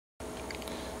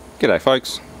G'day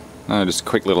folks, just a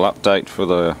quick little update for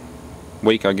the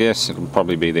week I guess. It'll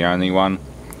probably be the only one.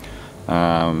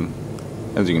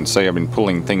 As you can see, I've been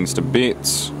pulling things to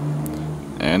bits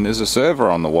and there's a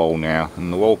server on the wall now,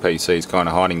 and the wall PC is kind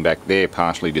of hiding back there,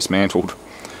 partially dismantled.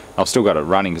 I've still got it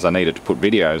running because I need it to put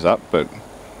videos up, but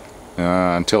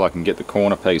until I can get the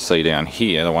corner PC down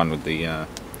here, the one with the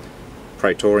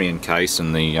Praetorian case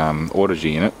and the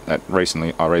Audigy in it that I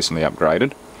recently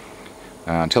upgraded,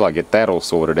 until I get that all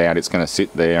sorted out, it's going to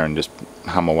sit there and just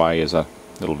hum away as a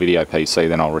little video PC,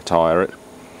 then I'll retire it.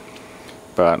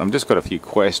 But I've just got a few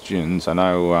questions. I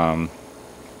know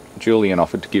Julian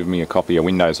offered to give me a copy of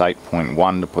Windows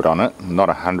 8.1 to put on it. I'm not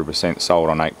 100% sold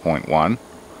on 8.1,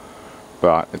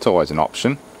 but it's always an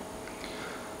option.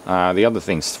 The other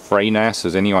thing's FreeNAS.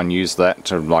 Has anyone used that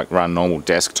to like run normal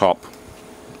desktop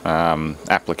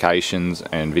applications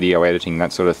and video editing,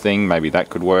 that sort of thing? Maybe that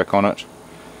could work on it.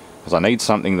 Because I need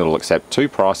something that'll accept 2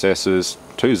 processors,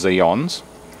 2 Xeons,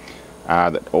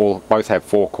 that both have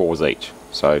 4 cores each.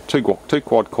 So two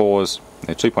quad cores,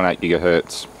 they're 2.8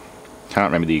 gigahertz. Can't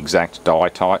remember the exact die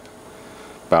type,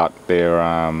 but they're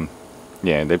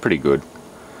yeah, they're pretty good.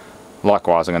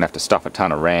 Likewise, I'm going to have to stuff a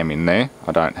ton of RAM in there.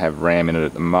 I don't have RAM in it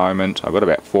at the moment. I've got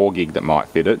about 4 gig that might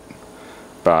fit it,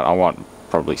 but I want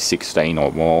probably 16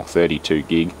 or more, 32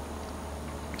 gig.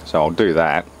 So I'll do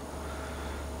that.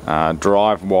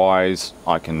 Drive wise,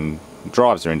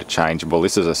 drives are interchangeable.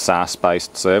 This is a SAS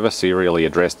based server, serially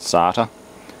addressed SATA.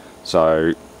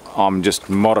 So I'm just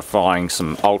modifying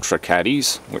some Ultra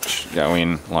caddies, which go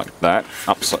in like that,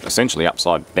 essentially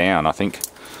upside down. I think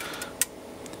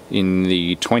in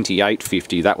the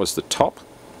 2850 that was the top,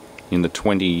 in the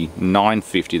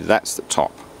 2950 that's the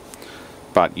top.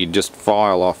 But you just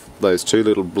file off those 2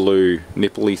 little blue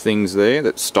nippley things there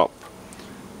that stop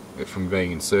it from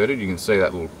being inserted. You can see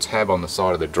that little tab on the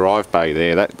side of the drive bay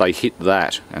there, that they hit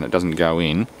that and it doesn't go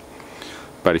in.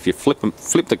 But if you flip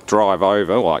the drive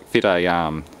over, like fit a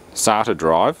SATA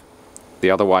drive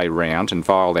the other way round and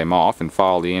file them off, and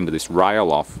file the end of this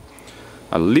rail off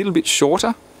a little bit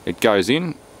shorter, it goes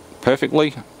in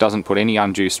perfectly. Doesn't put any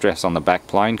undue stress on the back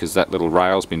plane because that little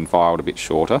rail's been filed a bit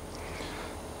shorter,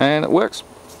 and it works.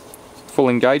 Full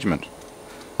engagement.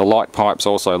 The light pipes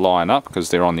also line up because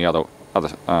they're on the other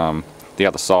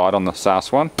side on the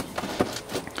SAS one,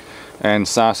 and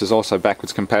SAS is also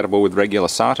backwards compatible with regular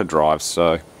SATA drives,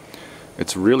 so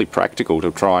it's really practical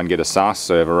to try and get a SAS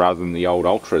server rather than the old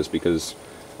Ultras, because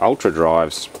Ultra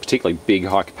drives, particularly big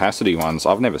high capacity ones,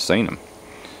 I've never seen them.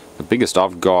 The biggest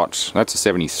I've got, that's a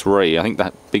 73, I think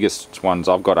the biggest ones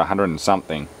I've got 100 and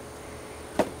something,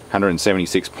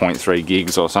 176.3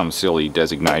 gigs or some silly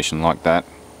designation like that.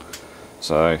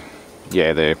 So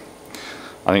yeah,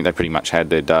 I think they pretty much had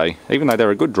their day. Even though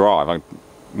they're a good drive, I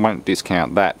won't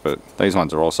discount that, but these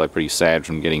ones are also pretty sad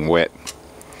from getting wet.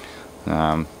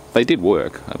 They did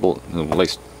work, at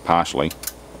least partially.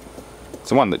 It's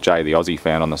the one that Jay the Aussie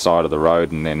found on the side of the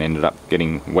road and then ended up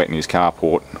getting wet in his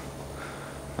carport.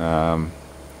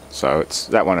 So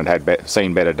that one had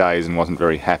seen better days and wasn't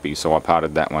very happy, so I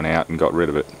parted that one out and got rid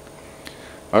of it.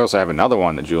 I also have another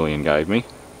one that Julian gave me,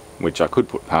 which I could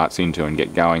put parts into and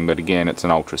get going, but again, it's an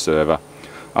Ultra server.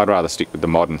 I'd rather stick with the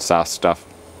modern SAS stuff.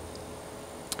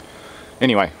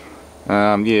 Anyway,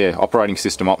 yeah, operating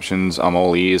system options, I'm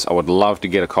all ears. I would love to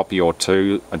get a copy or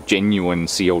two, a genuine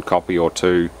sealed copy or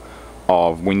two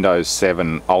of Windows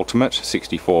 7 Ultimate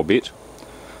 64-bit.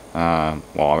 Well,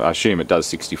 I assume it does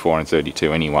 64 and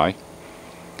 32 anyway.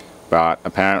 But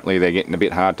apparently they're getting a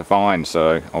bit hard to find,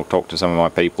 so I'll talk to some of my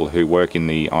people who work in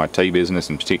the IT business,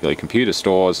 and particularly computer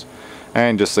stores,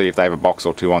 and just see if they have a box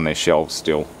or 2 on their shelves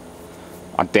still.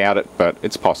 I doubt it, but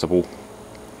it's possible,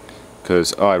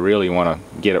 because I really want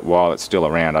to get it while it's still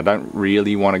around. I don't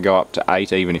really want to go up to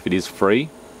 8, even if it is free.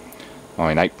 I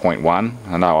mean 8.1,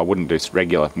 I know I wouldn't do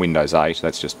regular Windows 8,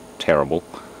 that's just terrible.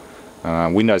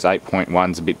 Windows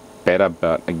 8.1's a bit better,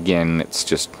 but again, it's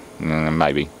just,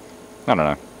 maybe, I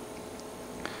don't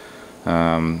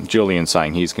know. Julian's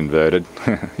saying he's converted.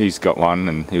 He's got one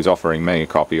and he was offering me a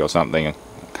copy or something. I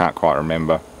can't quite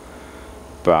remember,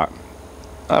 but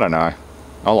I don't know.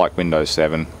 I like Windows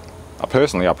 7. I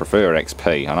prefer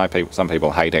XP. I know some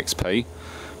people hate XP,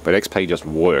 but XP just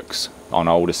works on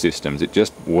older systems. It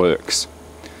just works,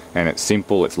 and it's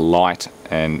simple, it's light,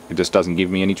 and it just doesn't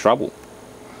give me any trouble.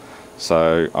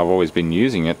 So I've always been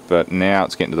using it, but now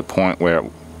it's getting to the point where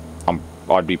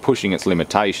I'd be pushing its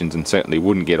limitations and certainly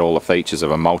wouldn't get all the features of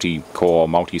a multi-core,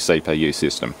 multi-CPU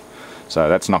system. So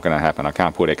that's not going to happen. I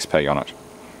can't put XP on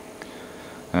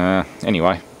it.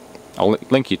 Anyway, I'll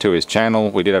link you to his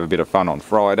channel. We did have a bit of fun on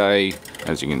Friday.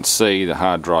 As you can see, the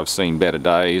hard drive's seen better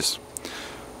days.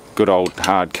 good old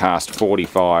hard cast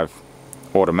 45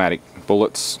 automatic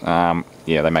bullets, yeah,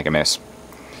 they make a mess.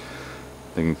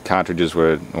 The cartridges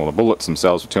were, or the bullets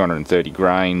themselves were 230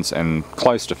 grains and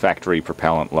close to factory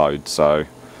propellant load, so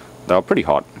they were pretty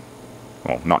hot.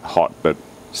 Well, not hot, but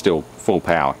still full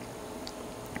power.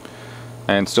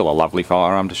 And still a lovely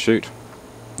firearm to shoot.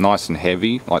 Nice and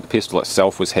heavy, like the pistol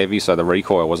itself was heavy, so the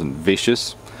recoil wasn't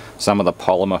vicious. Some of the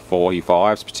polymer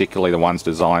 45s, particularly the ones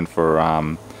designed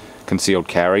for concealed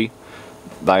carry,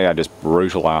 they are just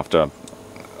brutal after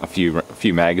a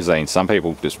few magazines. Some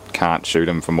people just can't shoot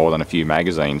them for more than a few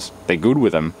magazines. They're good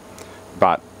with them,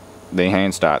 but their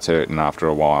hand starts hurting after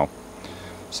a while.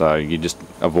 So you just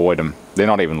avoid them. They're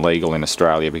not even legal in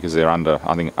Australia because they're under,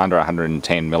 I think, under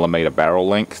 110mm barrel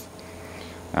length.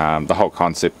 The whole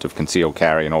concept of concealed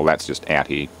carry and all that's just out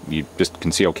here. You just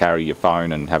conceal carry your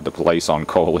phone and have the police on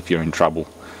call if you're in trouble.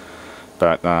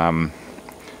 But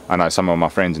I know some of my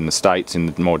friends in the States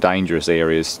in the more dangerous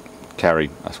areas carry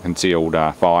a concealed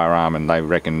firearm, and they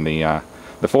reckon the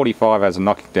 45 has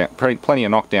a plenty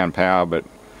of knockdown power, but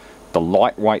the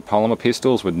lightweight polymer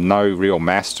pistols with no real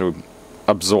mass to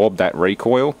absorb that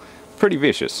recoil, pretty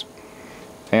vicious.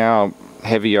 Our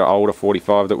heavier, older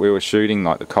 45 that we were shooting,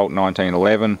 like the Colt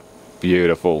 1911,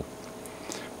 beautiful.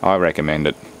 I recommend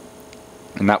it.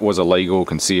 And that was a legal,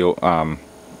 concealed,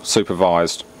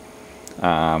 supervised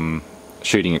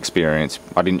shooting experience.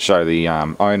 I didn't show the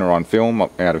owner on film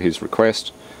out of his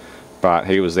request, but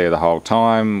he was there the whole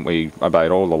time. We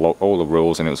obeyed all the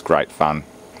rules, and it was great fun.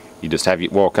 You just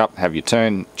walk up, have your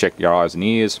turn, check your eyes and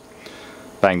ears,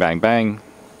 bang, bang, bang,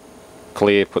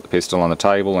 clear, put the pistol on the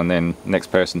table, and then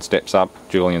next person steps up,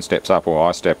 Julian steps up, or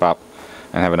I step up,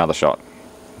 and have another shot.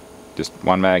 Just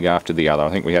one mag after the other.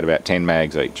 I think we had about 10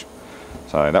 mags each.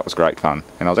 So that was great fun.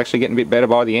 And I was actually getting a bit better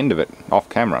by the end of it, off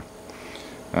camera.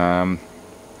 Yeah,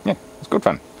 it's good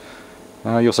fun.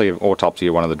 You'll see autopsy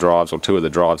of one of the drives, or two of the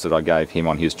drives that I gave him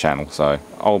on his channel, so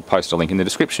I'll post a link in the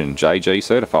description, JG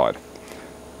Certified,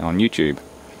 on YouTube.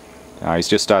 He's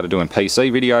just started doing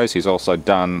PC videos. He's also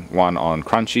done one on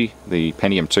Crunchy, the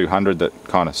Pentium 200 that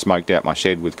kind of smoked out my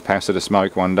shed with capacitor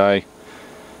smoke one day.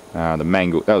 That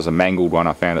was a mangled one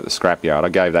I found at the scrapyard. I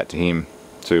gave that to him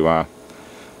to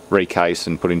recase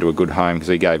and put into a good home, because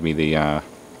he gave me the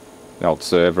old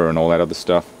server and all that other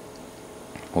stuff.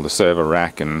 Or the server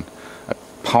rack and a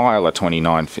pile of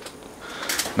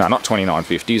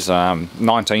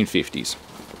 1950s.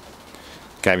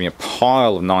 Gave me a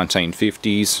pile of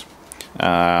 1950s,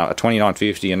 a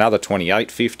 2950, another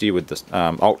 2850 with the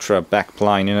Ultra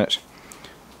backplane in it,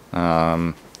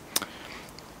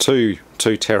 2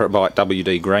 terabyte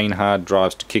WD green hard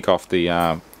drives to kick off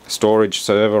the storage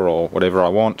server or whatever I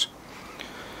want.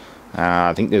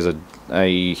 I think there's a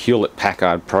Hewlett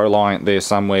Packard ProLiant there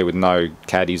somewhere with no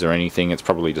caddies or anything. It's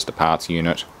probably just a parts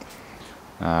unit.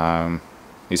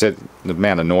 He said the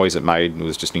amount of noise it made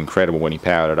was just incredible when he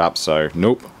powered it up, so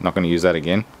nope, not going to use that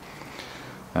again.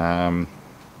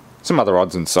 Some other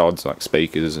odds and sods like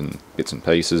speakers and bits and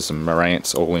pieces, some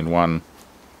Marantz all in one,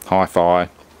 hi-fi,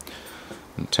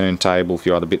 and turntable, a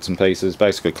few other bits and pieces.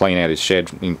 Basically clean out his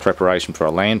shed in preparation for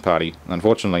a LAN party.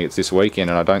 Unfortunately it's this weekend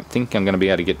and I don't think I'm going to be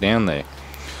able to get down there.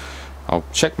 I'll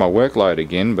check my workload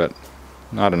again, but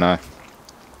I don't know.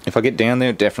 If I get down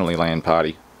there, definitely LAN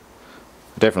party.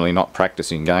 Definitely not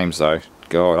practicing games though.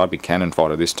 God, I'd be cannon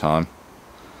fodder this time.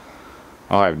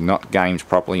 I have not gamed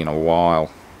properly in a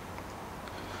while.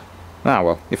 Ah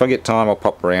well, if I get time I'll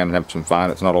pop around and have some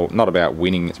fun. It's not about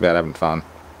winning, it's about having fun.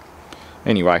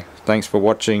 Anyway, thanks for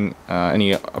watching.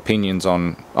 Any opinions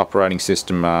on operating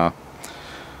system are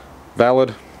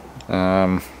valid.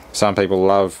 Some people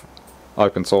love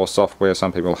open source software,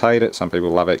 some people hate it, some people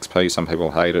love XP, some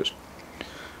people hate it.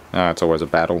 It's always a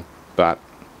battle, but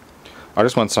I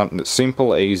just want something that's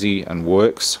simple, easy, and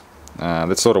works.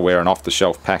 That's sort of where an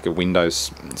off-the-shelf pack of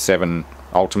Windows 7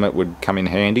 Ultimate would come in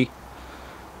handy.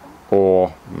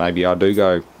 Or maybe I do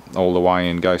go all the way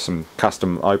and go some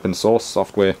custom open source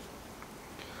software.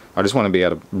 I just want to be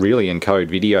able to really encode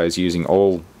videos using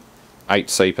all 8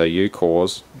 CPU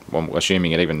cores, well,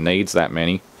 assuming it even needs that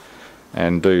many,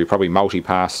 and do probably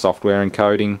multi-pass software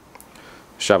encoding,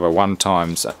 shove a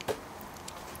 1x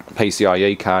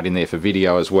PCIe card in there for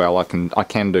video as well. I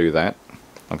can do that.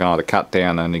 I can either cut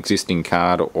down an existing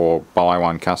card or buy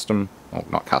one custom, well,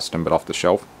 not custom but off the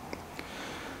shelf.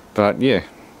 But yeah,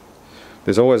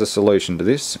 there's always a solution to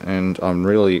this, and I'm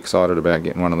really excited about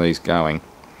getting one of these going.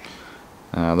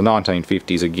 The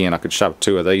 1950s, again, I could shove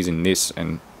 2 of these in this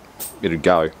and it'd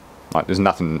go. Like, there's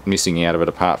nothing missing out of it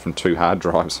apart from 2 hard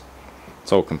drives.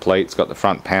 It's all complete. It's got the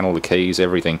front panel, the keys,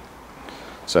 everything.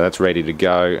 So that's ready to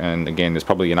go, and again there's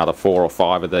probably another 4 or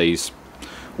 5 of these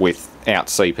without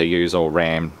CPUs or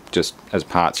RAM, just as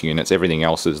parts units. Everything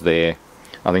else is there.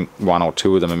 I think 1 or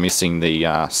 2 of them are missing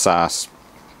the SAS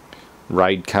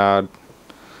RAID card.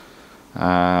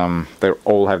 They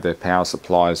all have their power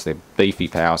supplies. They're beefy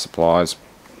power supplies,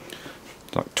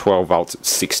 like 12 volts at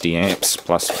 60 amps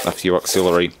plus a few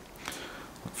auxiliary,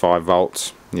 5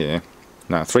 volts. Yeah,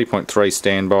 no, 3.3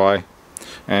 standby,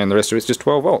 and the rest of it's just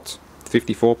 12 volts,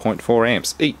 54.4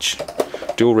 amps each,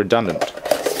 dual redundant.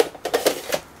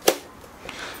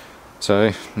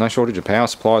 So no shortage of power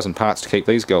supplies and parts to keep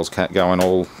these girls going,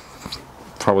 all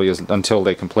probably until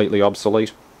they're completely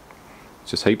obsolete.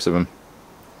 Just heaps of them.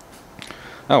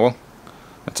 Oh well,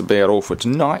 that's about all for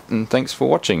tonight, and thanks for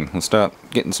watching. We'll start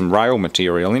getting some rail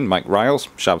material in, make rails,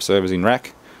 shove servers in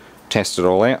rack, test it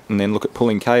all out, and then look at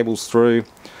pulling cables through,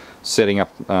 setting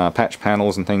up patch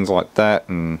panels and things like that,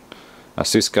 and a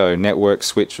Cisco network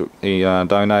switch he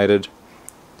donated.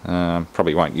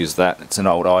 Probably won't use that, it's an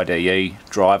old IDE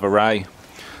drive array.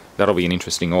 That'll be an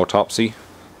interesting autopsy.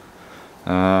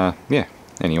 Yeah,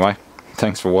 anyway,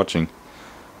 thanks for watching.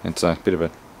 It's a bit of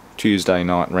a Tuesday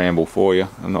night ramble for you,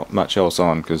 and not much else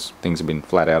on because things have been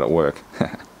flat out at work,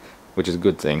 which is a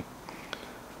good thing.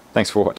 Thanks for watching.